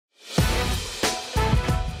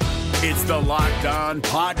It's the Locked On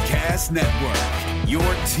Podcast Network, your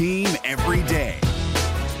team every day.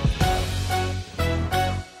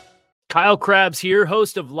 Kyle Krabs here,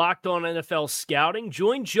 host of Locked On NFL Scouting.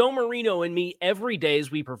 Join Joe Marino and me every day as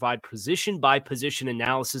we provide position-by-position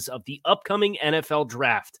analysis of the upcoming NFL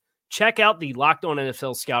Draft. Check out the Locked On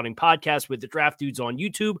NFL Scouting podcast with the Draft Dudes on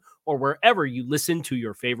YouTube or wherever you listen to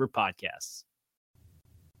your favorite podcasts.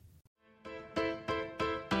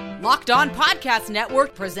 Locked On Podcast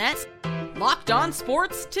Network presents Locked On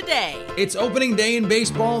Sports Today. It's opening day in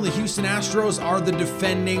baseball. The Houston Astros are the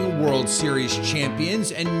defending World Series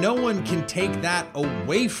champions, and no one can take that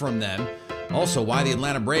away from them. Also, why the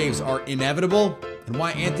Atlanta Braves are inevitable and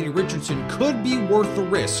why Anthony Richardson could be worth the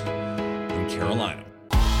risk in Carolina.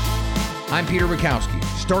 I'm Peter Bukowski,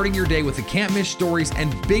 starting your day with the can't-miss stories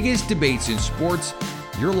and biggest debates in sports.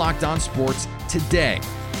 You're Locked On Sports Today.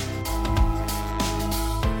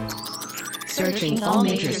 Searching all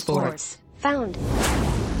major sports. Found.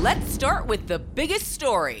 Let's start with the biggest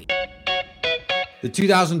story. The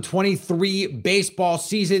 2023 baseball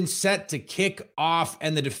season set to kick off,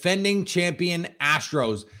 and the defending champion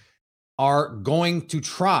Astros are going to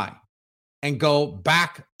try and go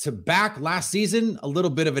back to back. Last season, a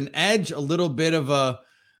little bit of an edge, a little bit of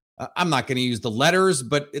I'm not going to use the letters,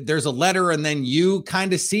 but there's a letter and then you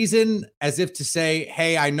kind of season, as if to say,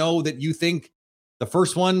 hey, I know that you think the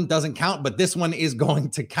first one doesn't count, but this one is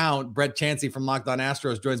going to count. Brett Chansey from Locked On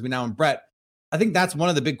Astros joins me now. And Brett, I think that's one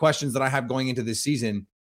of the big questions that I have going into this season.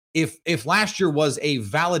 If last year was a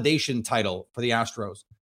validation title for the Astros,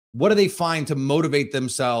 what do they find to motivate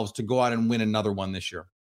themselves to go out and win another one this year?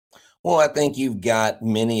 Well, I think you've got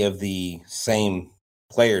many of the same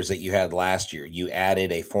players that you had last year. You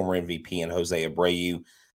added a former MVP in Jose Abreu.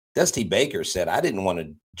 Dusty Baker said, I didn't want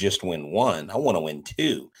to just win one. I want to win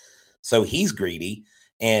two. So he's greedy,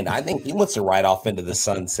 and I think he wants to ride off into the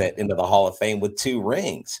sunset, into the Hall of Fame with 2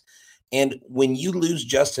 rings. And when you lose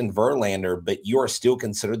Justin Verlander, but you are still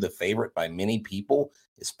considered the favorite by many people,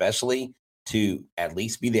 especially to at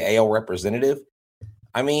least be the AL representative,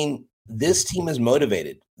 I mean, this team is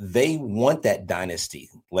motivated. They want that dynasty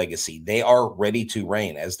legacy. They are ready to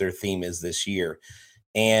reign, as their theme is this year.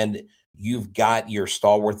 And you've got your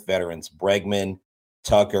stalwart veterans, Bregman,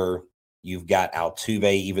 Tucker. You've got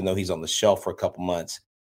Altuve, even though he's on the shelf for a couple months.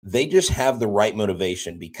 They just have the right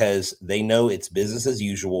motivation because they know it's business as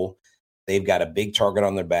usual. They've got a big target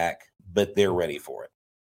on their back, but they're ready for it.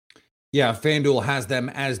 Yeah, FanDuel has them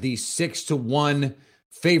as the 6-1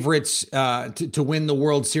 favorites to win the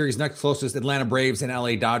World Series. Next closest, Atlanta Braves and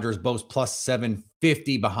LA Dodgers, both plus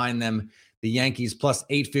 750. Behind them, the Yankees plus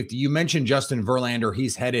 850. You mentioned Justin Verlander.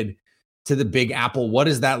 He's headed to the Big Apple. What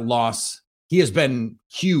is that loss? He has been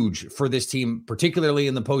huge for this team, particularly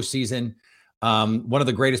in the postseason. One of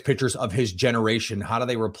the greatest pitchers of his generation. How do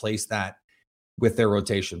they replace that with their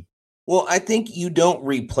rotation? Well, I think you don't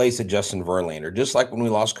replace a Justin Verlander. Just like when we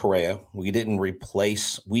lost Correa, Jeremy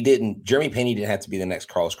Pena didn't have to be the next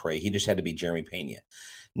Carlos Correa. He just had to be Jeremy Pena.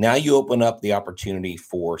 Now you open up the opportunity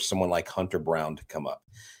for someone like Hunter Brown to come up.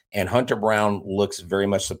 And Hunter Brown looks very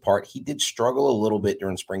much the part. He did struggle a little bit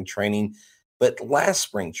during spring training. But last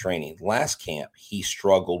spring training, last camp, he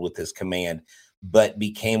struggled with his command, but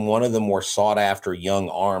became one of the more sought-after young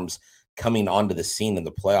arms coming onto the scene in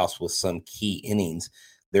the playoffs with some key innings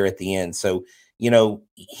there at the end. So,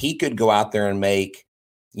 he could go out there and make,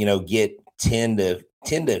 get 10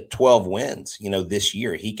 to 12 wins, this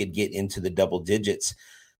year. He could get into the double digits.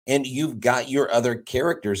 And you've got your other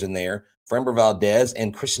characters in there, Framber Valdez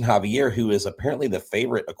and Christian Javier, who is apparently the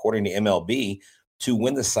favorite, according to MLB, to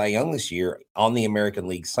win the Cy Young this year on the American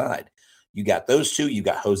League side. You got those two. You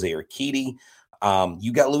got Jose Urquidy.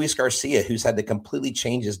 You got Luis Garcia, who's had to completely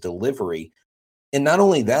change his delivery. And not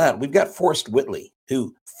only that, we've got Forrest Whitley,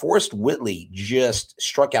 who just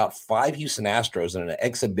struck out 5 Houston Astros in an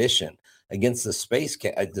exhibition against the Space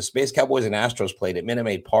Cowboys and Astros played at Minute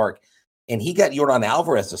Maid Park, and he got Yordan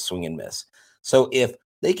Alvarez to swing and miss. So if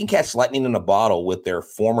they can catch lightning in a bottle with their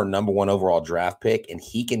former number 1 overall draft pick, and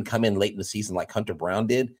he can come in late in the season like Hunter Brown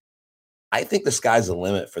did, I think the sky's the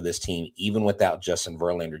limit for this team, even without Justin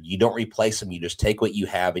Verlander. You don't replace him. You just take what you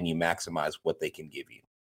have and you maximize what they can give you.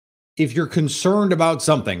 If you're concerned about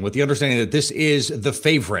something, with the understanding that this is the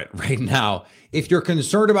favorite right now, if you're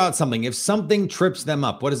concerned about something, if something trips them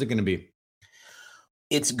up, what is it going to be?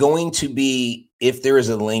 It's going to be if there is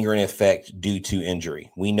a lingering effect due to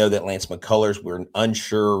injury. We know that Lance McCullers, we're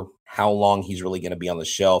unsure how long he's really going to be on the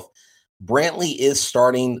shelf. Brantley is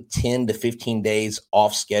starting 10 to 15 days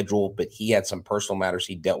off schedule, but he had some personal matters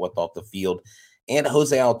he dealt with off the field. And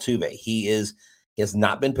Jose Altuve, he is He has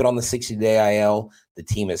not been put on the 60-day IL. The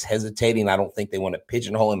team is hesitating. I don't think they want to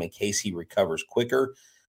pigeonhole him in case he recovers quicker.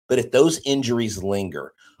 But if those injuries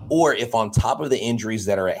linger, or if on top of the injuries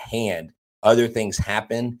that are at hand, other things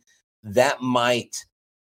happen, that might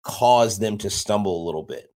cause them to stumble a little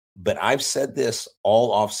bit. But I've said this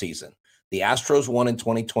all offseason. The Astros won in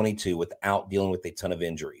 2022 without dealing with a ton of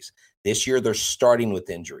injuries. This year, they're starting with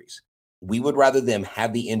injuries. We would rather them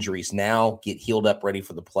have the injuries now, get healed up, ready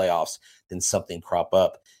for the playoffs, than something crop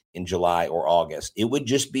up in July or August. It would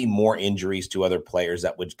just be more injuries to other players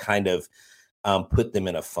that would kind of put them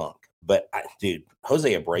in a funk. But, dude,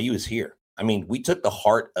 Jose Abreu is here. I mean, we took the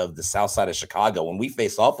heart of the south side of Chicago when we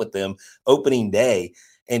faced off with them opening day,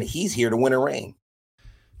 and he's here to win a ring.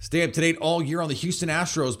 Stay up to date all year on the Houston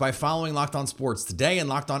Astros by following Locked On Sports Today and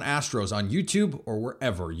Locked On Astros on YouTube or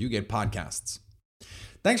wherever you get podcasts.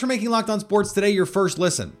 Thanks for making Locked On Sports Today your first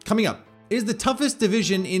listen. Coming up, is the toughest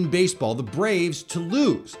division in baseball the Braves to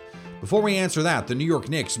lose? Before we answer that, the New York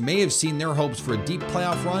Knicks may have seen their hopes for a deep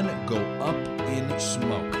playoff run go up in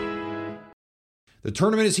smoke. The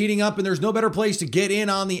tournament is heating up, and there's no better place to get in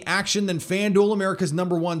on the action than FanDuel, America's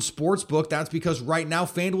 #1 sports book. That's because right now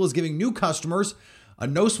FanDuel is giving new customers a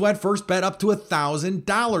no-sweat first bet up to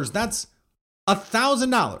 $1,000. That's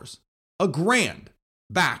 $1,000, $1,000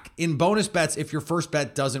 back in bonus bets if your first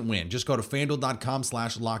bet doesn't win. Just go to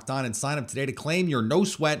FanDuel.com/lockedon and sign up today to claim your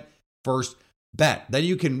no-sweat first bet. Then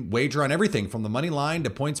you can wager on everything from the money line to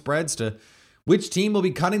point spreads to which team will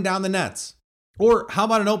be cutting down the nets. Or how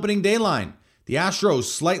about an opening day line? The Astros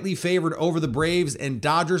slightly favored over the Braves and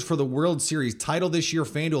Dodgers for the World Series title this year.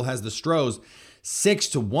 FanDuel has the Stros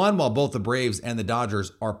 6-1, while both the Braves and the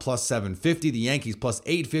Dodgers are plus 750, the Yankees plus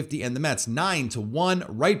 850, and the Mets 9-1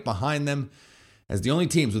 right behind them as the only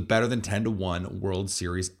teams with better than 10-1 World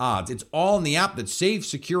Series odds. It's all in the app that's safe,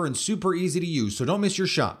 secure, and super easy to use, so don't miss your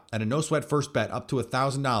shot at a no-sweat first bet up to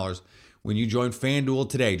 $1,000 when you join FanDuel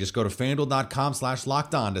today. Just go to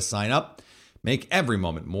FanDuel.com/lockedon to sign up. Make every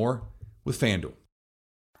moment more with FanDuel.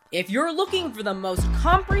 If you're looking for the most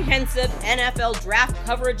comprehensive NFL draft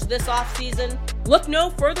coverage this offseason, look no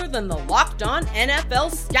further than the Locked On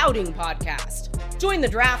NFL Scouting Podcast. Join the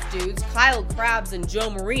draft dudes, Kyle Krabs and Joe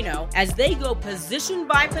Marino, as they go position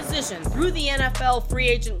by position through the NFL free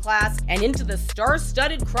agent class and into the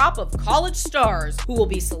star-studded crop of college stars who will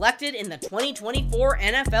be selected in the 2024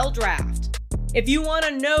 NFL Draft. If you want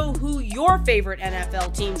to know who your favorite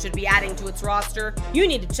NFL team should be adding to its roster, you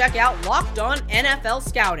need to check out Locked On NFL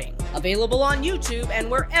Scouting, available on YouTube and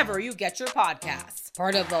wherever you get your podcasts.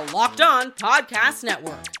 Part of the Locked On Podcast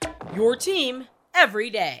Network, your team every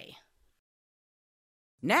day.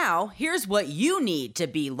 Now, here's what you need to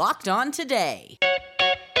be locked on today.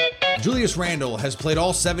 Julius Randle has played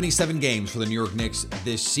all 77 games for the New York Knicks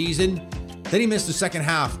this season. Then he missed the second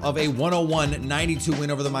half of a 101-92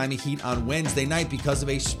 win over the Miami Heat on Wednesday night because of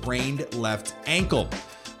a sprained left ankle.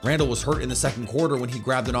 Randle was hurt in the second quarter when he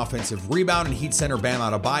grabbed an offensive rebound, and Heat center Bam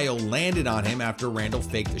Adebayo landed on him after Randle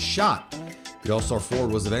faked a shot. The All-Star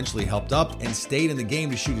forward was eventually helped up and stayed in the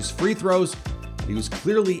game to shoot his free throws. He was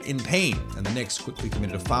clearly in pain, and the Knicks quickly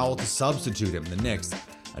committed a foul to substitute him. The Knicks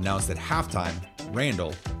announced at halftime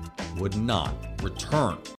Randle would not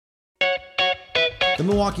return. The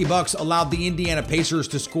Milwaukee Bucks allowed the Indiana Pacers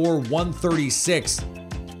to score 136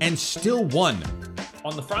 and still won.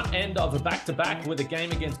 On the front end of a back-to-back with a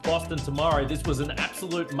game against Boston tomorrow, this was an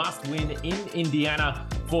absolute must-win in Indiana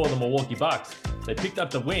for the Milwaukee Bucks. They picked up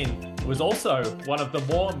the win. It was also one of the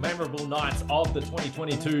more memorable nights of the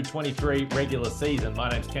 2022-23 regular season. My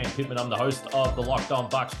name's Kane Pittman. I'm the host of the Locked On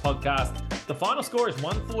Bucks podcast. The final score is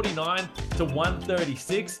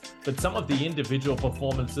 149-136, but some of the individual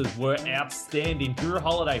performances were outstanding. Drew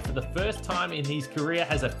Holiday, for the first time in his career,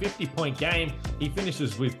 has a 50-point game. He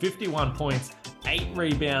finishes with 51 points, 8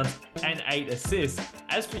 rebounds, and 8 assists.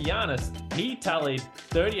 As for Giannis, he tallied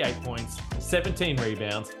 38 points, 17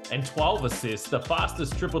 rebounds, and 12 assists, the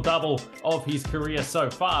fastest triple-double of his career so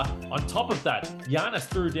far. On top of that, Giannis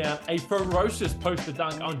threw down a ferocious poster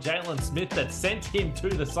dunk on Jalen Smith that sent him to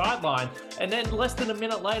the sideline. And then less than a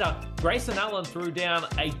minute later, Grayson Allen threw down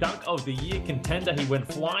a dunk of the year contender. He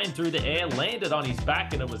went flying through the air, landed on his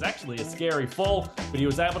back, and it was actually a scary fall, but he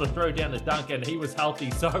was able to throw down the dunk and he was healthy.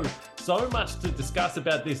 So much to discuss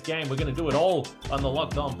about this game. We're going to do it all on the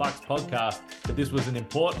Locked On Bucks podcast, but this was an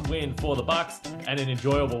important win for the Bucks and an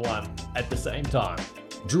enjoyable one at the same time.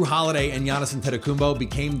 Drew Holiday and Giannis Antetokounmpo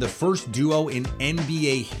became the first duo in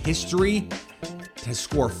NBA history to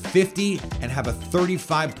score 50 and have a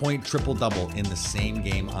 35-point triple-double in the same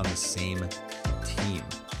game on the same team.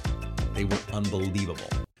 They were unbelievable.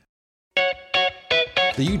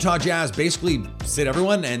 The The Utah Jazz basically sit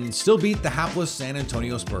everyone and still beat the hapless San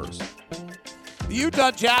Antonio Spurs. The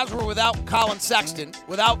Utah Jazz were without Colin Sexton,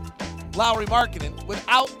 without Lauri Markkanen,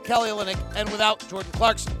 without Kelly Olynyk, and without Jordan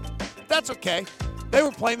Clarkson. That's okay. They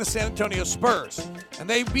were playing the San Antonio Spurs, and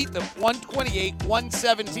they beat them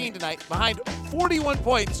 128-117 tonight behind 41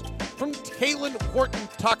 points from Talen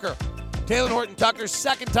Horton-Tucker. Talen Horton-Tucker's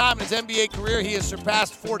second time in his NBA career he has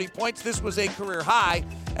surpassed 40 points. This was a career high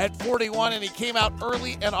at 41, and he came out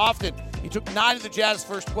early and often. He took 9 of the Jazz's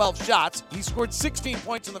first 12 shots. He scored 16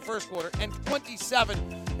 points in the first quarter and 27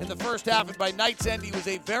 in the first half, and by night's end, he was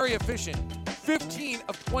a very efficient 15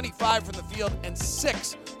 of 25 from the field and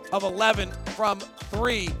 6 of 11 from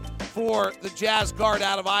 3 for the Jazz guard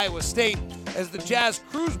out of Iowa State. As the Jazz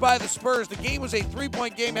cruised by the Spurs, the game was a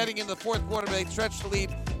 3-point game heading into the fourth quarter, but they stretched the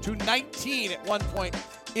lead to 19 at one point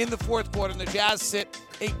in the fourth quarter, and the Jazz sit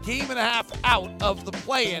a game and a half out of the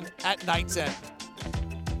play-in at night's end.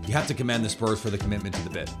 You have to commend the Spurs for the commitment to the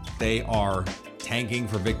bit. They are tanking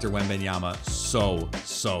for Victor Wembanyama so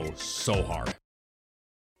hard.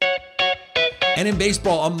 And in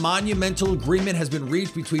baseball, a monumental agreement has been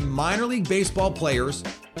reached between minor league baseball players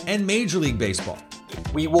and Major League Baseball.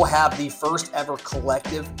 We will have the first ever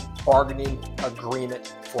collective bargaining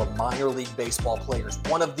agreement for minor league baseball players.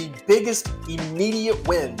 One of the biggest immediate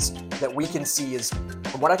wins that we can see is,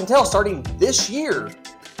 from what I can tell, starting this year,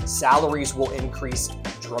 salaries will increase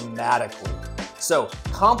dramatically. So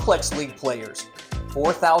complex league players,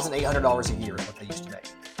 $4,800 a year is what they used to make.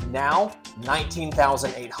 Now,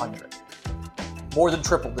 $19,800. More than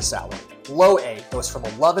tripled the salary. Low A goes from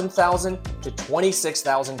 $11,000 to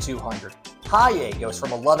 $26,200. High A goes from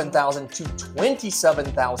 $11,000 to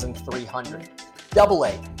 $27,300. Double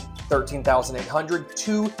A, $13,800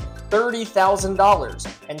 to $30,000.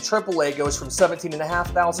 And Triple A goes from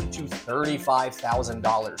 $17,500 to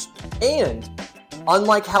 $35,000. And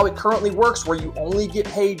unlike how it currently works, where you only get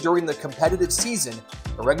paid during the competitive season,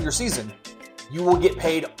 the regular season, you will get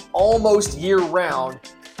paid almost year-round,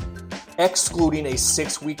 excluding a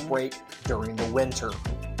 6-week break during the winter.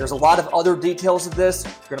 There's a lot of other details of this.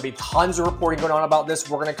 There's going to be tons of reporting going on about this.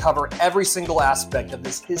 We're going to cover every single aspect of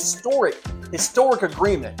this historic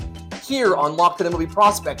agreement here on Locked On MLB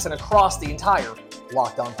Prospects and across the entire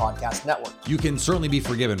Locked On Podcast Network. You can certainly be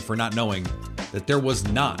forgiven for not knowing that there was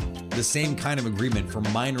not the same kind of agreement for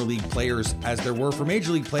minor league players as there were for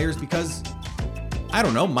major league players because, I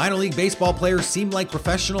don't know, minor league baseball players seem like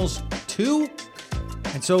professionals too.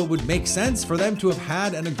 And so it would make sense for them to have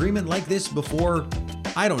had an agreement like this before,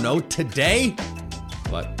 I don't know, today.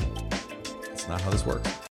 But that's not how this works.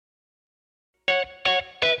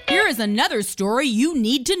 Here is another story you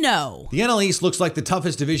need to know. The NL East looks like the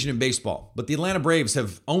toughest division in baseball, but the Atlanta Braves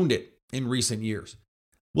have owned it in recent years.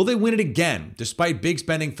 Will they win it again, despite big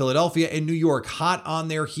spending Philadelphia and New York hot on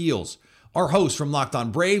their heels? Our hosts from Locked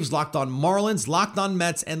On Braves, Locked On Marlins, Locked On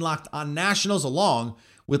Mets, and Locked On Nationals, along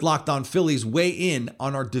with Locked On Phillies, weigh in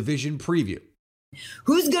on our division preview.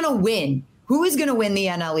 Who's going to win? Who is going to win the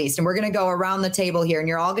NL East? And we're going to go around the table here, and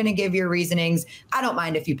you're all going to give your reasonings. I don't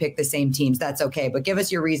mind if you pick the same teams. That's okay. But give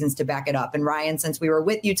us your reasons to back it up. And Ryan, since we were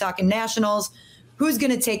with you talking Nationals, who's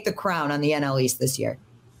going to take the crown on the NL East this year?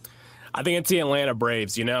 I think it's the Atlanta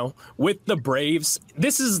Braves, With the Braves,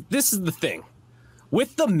 this is the thing.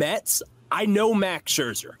 With the Mets, I know Max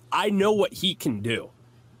Scherzer. I know what he can do.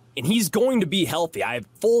 And he's going to be healthy. I have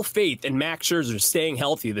full faith in Max Scherzer staying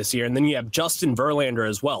healthy this year. And then you have Justin Verlander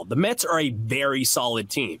as well. The Mets are a very solid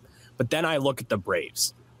team. But then I look at the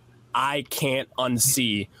Braves. I can't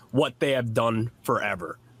unsee what they have done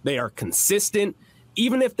forever. They are consistent,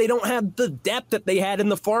 even if they don't have the depth that they had in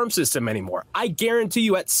the farm system anymore. I guarantee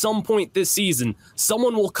you at some point this season,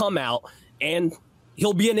 someone will come out and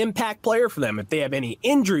he'll be an impact player for them if they have any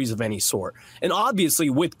injuries of any sort. And obviously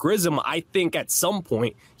with Grissom, I think at some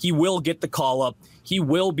point he will get the call up. He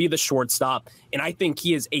will be the shortstop. And I think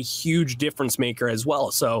he is a huge difference maker as well.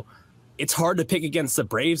 So it's hard to pick against the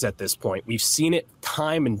Braves at this point. We've seen it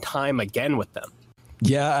time and time again with them.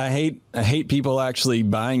 Yeah, I hate people actually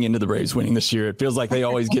buying into the Braves winning this year. It feels like they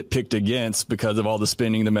always get picked against because of all the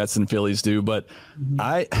spending the Mets and Phillies do. But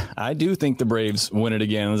I do think the Braves win it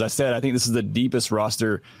again. As I said, I think this is the deepest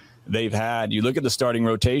roster they've had. You look at the starting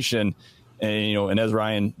rotation, and as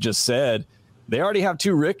Ryan just said, they already have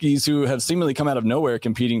 2 rookies who have seemingly come out of nowhere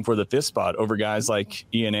competing for the 5th spot over guys like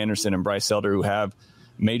Ian Anderson and Bryce Elder who have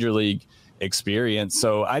major league experience.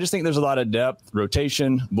 So I just think there's a lot of depth,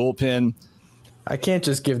 rotation, bullpen. I can't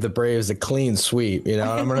just give the Braves a clean sweep.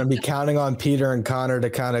 I'm going to be counting on Peter and Connor to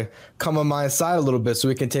kind of come on my side a little bit so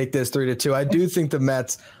we can take this 3-2. I do think the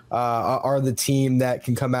Mets are the team that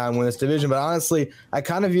can come out and win this division. But honestly, I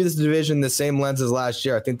kind of view this division the same lens as last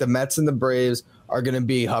year. I think the Mets and the Braves are going to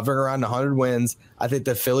be hovering around 100 wins. I think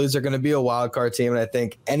the Phillies are going to be a wild card team. And I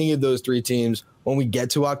think any of those three teams, when we get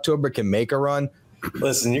to October, can make a run.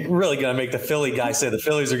 Listen, you're really going to make the Philly guy say the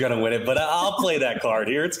Phillies are going to win it, but I'll play that card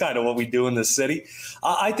here. It's kind of what we do in this city.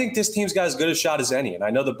 I think this team's got as good a shot as any, and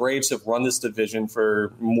I know the Braves have run this division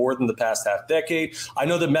for more than the past half decade. I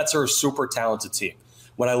know the Mets are a super talented team.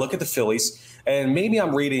 When I look at the Phillies, and maybe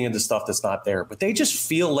I'm reading into stuff that's not there, but they just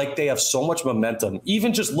feel like they have so much momentum,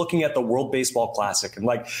 even just looking at the World Baseball Classic and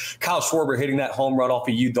like Kyle Schwarber hitting that home run off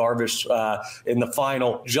of Yu Darvish in the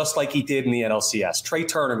final, just like he did in the NLCS. Trey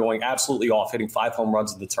Turner going absolutely off, hitting 5 home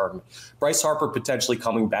runs in the tournament. Bryce Harper potentially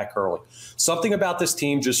coming back early. Something about this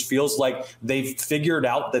team just feels like they've figured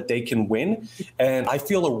out that they can win, and I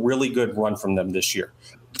feel a really good run from them this year.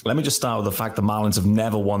 Let me just start with the fact the Marlins have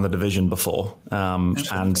never won the division before. And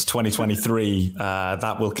 2023,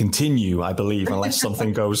 that will continue, I believe, unless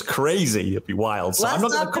something goes crazy. It'd be wild. So Less I'm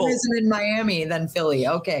not optimism in Miami than Philly.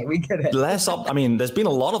 Okay, we get it. There's been a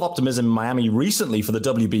lot of optimism in Miami recently for the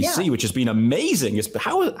WBC, which has been amazing.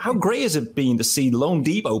 How great has it been to see Lone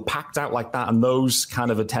Depot packed out like that and those kind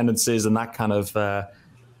of attendances and that kind of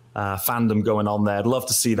fandom going on there. I'd love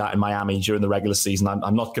to see that in Miami during the regular season.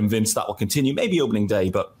 I'm not convinced that will continue, maybe opening day,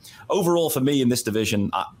 but overall for me in this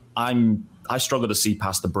division, I struggle to see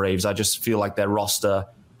past the Braves. I just feel like their roster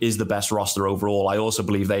is the best roster overall. I also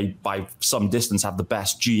believe they, by some distance, have the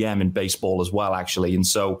best GM in baseball as well, actually. And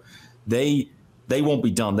so they won't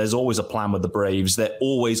be done. There's always a plan with the Braves. There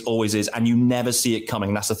always is, and you never see it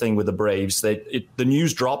coming. That's the thing with the Braves. The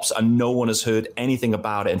news drops and no one has heard anything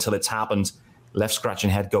about it until it's happened. Left scratching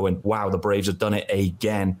head going, wow, the Braves have done it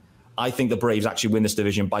again. I think the Braves actually win this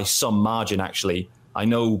division by some margin, actually. I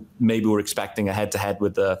know maybe we're expecting a head-to-head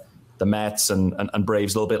with the Mets and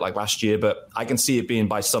Braves a little bit like last year, but I can see it being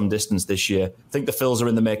by some distance this year. I think the Phils are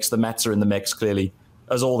in the mix. The Mets are in the mix, clearly.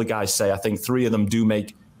 As all the guys say, I think 3 of them do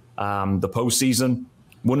make the postseason.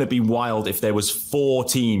 Wouldn't it be wild if there was 4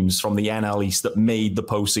 teams from the NL East that made the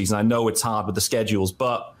postseason? I know it's hard with the schedules,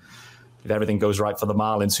 but if everything goes right for the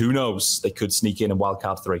Marlins, who knows? They could sneak in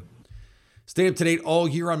wildcard 3. Stay up to date all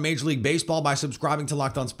year on Major League Baseball by subscribing to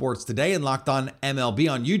Locked On Sports Today and Locked On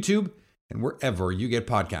MLB on YouTube and wherever you get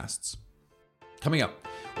podcasts. Coming up,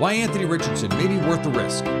 why Anthony Richardson may be worth the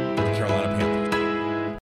risk for the Carolina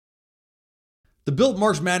Panthers. The Built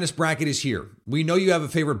March Madness bracket is here. We know you have a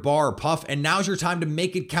favorite bar or puff, and now's your time to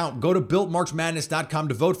make it count. Go to BuiltMarchMadness.com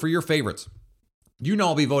to vote for your favorites. You know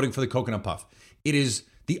I'll be voting for the Coconut Puff. It is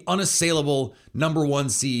the unassailable #1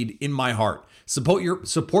 seed in my heart. Support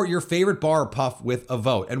your favorite bar or puff with a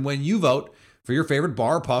vote. And when you vote for your favorite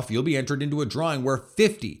bar or puff, you'll be entered into a drawing where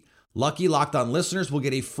 50 lucky Locked On listeners will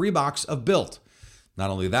get a free box of Built. Not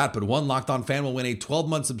only that, but one Locked On fan will win a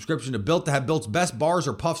 12-month subscription to Built to have Built's best bars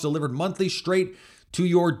or puffs delivered monthly straight to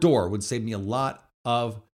your door. Would save me a lot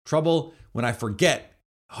of trouble when I forget,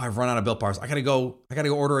 I've run out of Built bars. I gotta go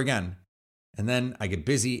order again. And then I get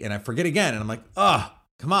busy and I forget again. And I'm like,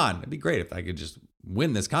 come on. It'd be great if I could just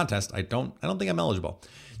win this contest. I don't think I'm eligible.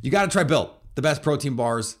 You got to try Built, the best protein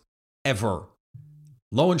bars ever.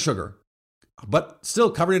 Low in sugar, but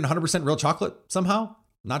still covered in 100% real chocolate somehow.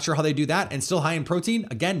 Not sure how they do that. And still high in protein.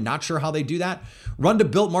 Again, not sure how they do that. Run to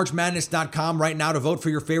BuiltMarchMadness.com right now to vote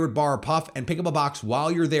for your favorite bar or puff and pick up a box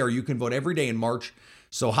while you're there. You can vote every day in March.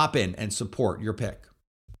 So hop in and support your pick.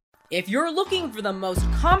 If you're looking for the most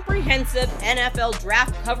comprehensive NFL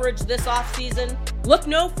draft coverage this offseason, look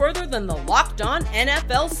no further than the Locked On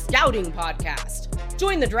NFL Scouting Podcast.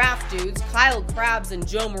 Join the draft dudes, Kyle Krabs and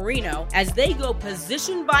Joe Marino, as they go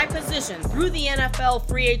position by position through the NFL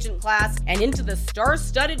free agent class and into the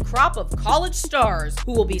star-studded crop of college stars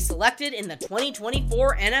who will be selected in the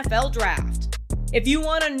 2024 NFL Draft. If you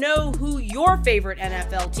want to know who your favorite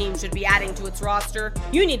NFL team should be adding to its roster,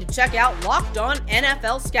 you need to check out Locked On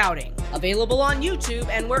NFL Scouting, available on YouTube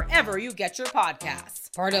and wherever you get your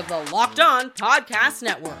podcasts. Part of the Locked On Podcast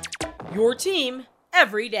Network, your team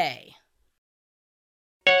every day.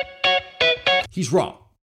 He's raw.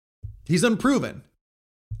 He's unproven.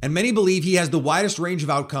 And many believe he has the widest range of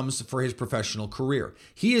outcomes for his professional career.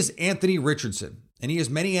 He is Anthony Richardson, and he has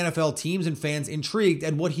many NFL teams and fans intrigued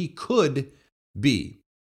at what he could be,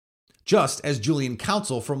 just as Julian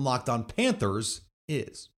Council from Locked On Panthers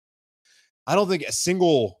is. I don't think a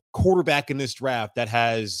single quarterback in this draft that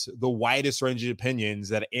has the widest range of opinions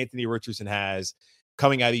that Anthony Richardson has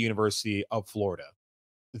coming out of the University of Florida.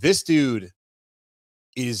 This dude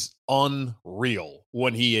is unreal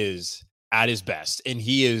when he is at his best, and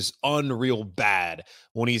he is unreal bad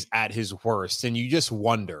when he's at his worst. And you just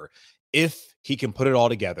wonder if he can put it all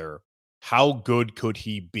together, how good could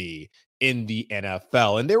he be in the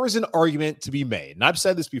NFL? And there was an argument to be made, and I've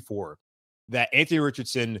said this before, that Anthony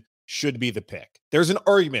Richardson should be the pick. There's an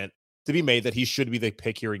argument to be made that he should be the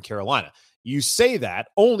pick here in Carolina. You say that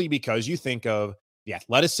only because you think of the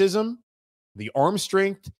athleticism, the arm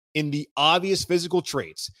strength, and the obvious physical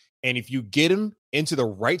traits. And if you get him into the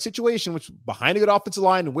right situation, which behind a good offensive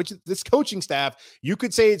line, and which this coaching staff, you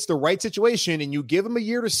could say it's the right situation, and you give him a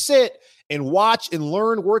year to sit and watch and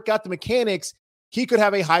learn, work out the mechanics, he could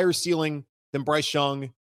have a higher ceiling than Bryce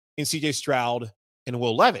Young and CJ Stroud and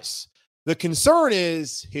Will Levis. The concern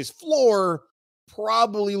is his floor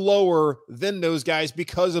probably lower than those guys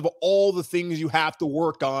because of all the things you have to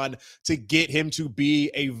work on to get him to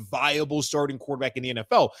be a viable starting quarterback in the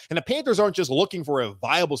NFL. And the Panthers aren't just looking for a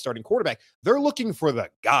viable starting quarterback. They're looking for the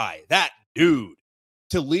guy, that dude,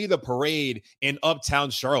 to lead the parade in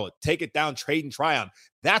Uptown Charlotte, take it down, trade and try on.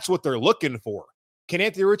 That's what they're looking for. Can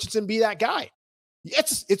Anthony Richardson be that guy?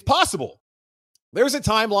 It's possible. There's a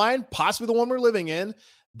timeline, possibly the one we're living in,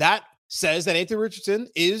 that says that Anthony Richardson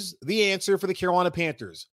is the answer for the Carolina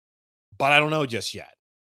Panthers. But I don't know just yet.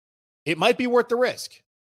 It might be worth the risk.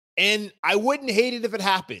 And I wouldn't hate it if it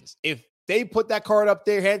happens. If they put that card up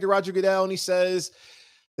there, hand to Roger Goodell, and he says,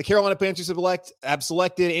 the Carolina Panthers have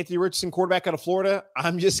selected Anthony Richardson, quarterback out of Florida,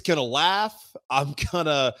 I'm just going to laugh. I'm going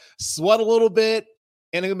to sweat a little bit.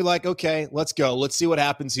 And I'm going to be like, okay, let's go. Let's see what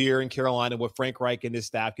happens here in Carolina, what Frank Reich and his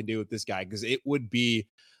staff can do with this guy, because it would be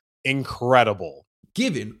incredible.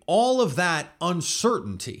 Given all of that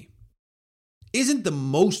uncertainty, isn't the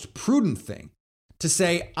most prudent thing to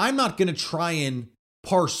say, I'm not going to try and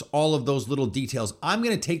parse all of those little details. I'm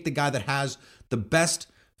going to take the guy that has the best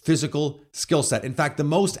physical skill set. In fact, the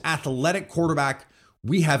most athletic quarterback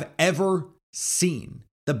we have ever seen,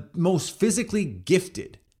 the most physically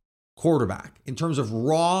gifted quarterback in terms of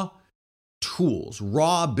raw tools,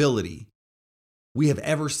 raw ability we have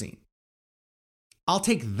ever seen. I'll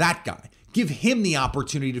take that guy. Give him the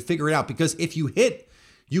opportunity to figure it out, because if you hit,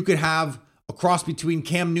 you could have a cross between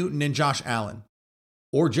Cam Newton and Josh Allen.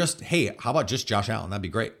 Or just, hey, how about just Josh Allen? That'd be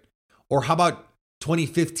great. Or how about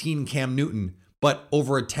 2015 Cam Newton, but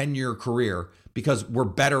over a 10-year career, because we're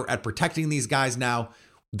better at protecting these guys now.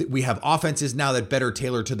 We have offenses now that better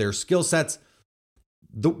tailor to their skill sets.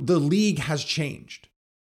 The league has changed.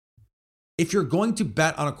 If you're going to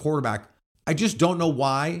bet on a quarterback, I just don't know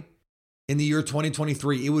why in the year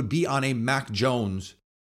 2023, it would be on a Mac Jones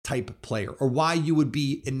type player, or why you would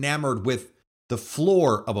be enamored with the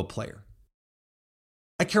floor of a player.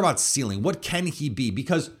 I care about ceiling. What can he be?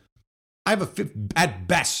 Because I have at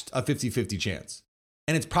best a 50-50 chance.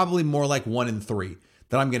 And it's probably more like 1 in 3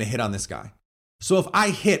 that I'm going to hit on this guy. So if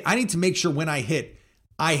I hit, I need to make sure when I hit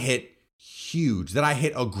huge, that I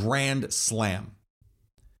hit a grand slam.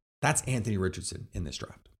 That's Anthony Richardson in this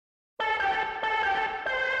draft.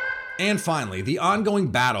 And finally, the ongoing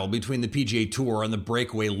battle between the PGA Tour and the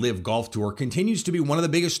breakaway LIV Golf Tour continues to be one of the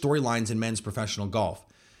biggest storylines in men's professional golf.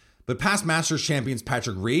 But past Masters champions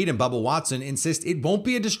Patrick Reed and Bubba Watson insist it won't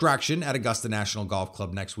be a distraction at Augusta National Golf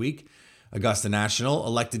Club next week. Augusta National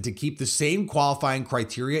elected to keep the same qualifying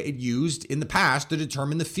criteria it used in the past to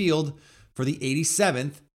determine the field for the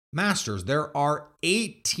 87th Masters. There are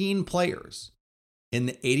 18 players in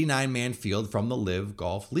the 89-man field from the LIV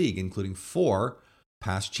Golf League, including 4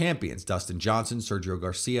 past champions: Dustin Johnson, Sergio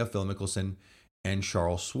Garcia, Phil Mickelson, and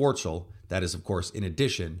Charles Schwartzel. That is, of course, in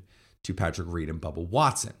addition to Patrick Reed and Bubba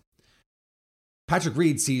Watson. Patrick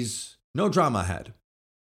Reed sees no drama ahead.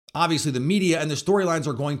 Obviously, the media and the storylines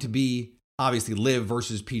are going to be obviously LIV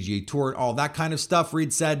versus PGA Tour and all that kind of stuff,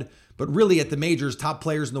 Reed said. But really, at the majors, top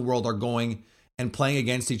players in the world are going and playing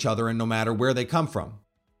against each other, and no matter where they come from.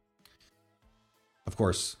 Of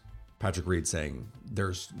course, Patrick Reed saying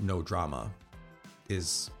there's no drama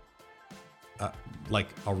is like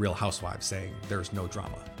a Real Housewife saying there's no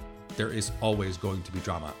drama. There is always going to be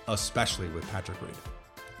drama, especially with Patrick Reed.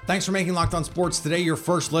 Thanks for making Locked On Sports today your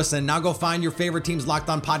first listen. Now go find your favorite team's Locked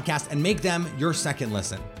On podcast and make them your second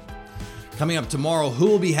listen. Coming up tomorrow, who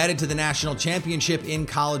will be headed to the national championship in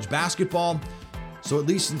college basketball? So at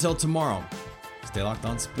least until tomorrow, stay Locked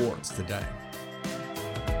On Sports today.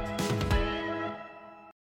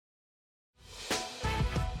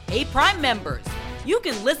 Hey, Prime members, you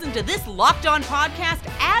can listen to this Locked On podcast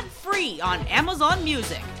ad-free on Amazon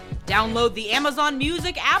Music. Download the Amazon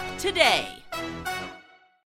Music app today.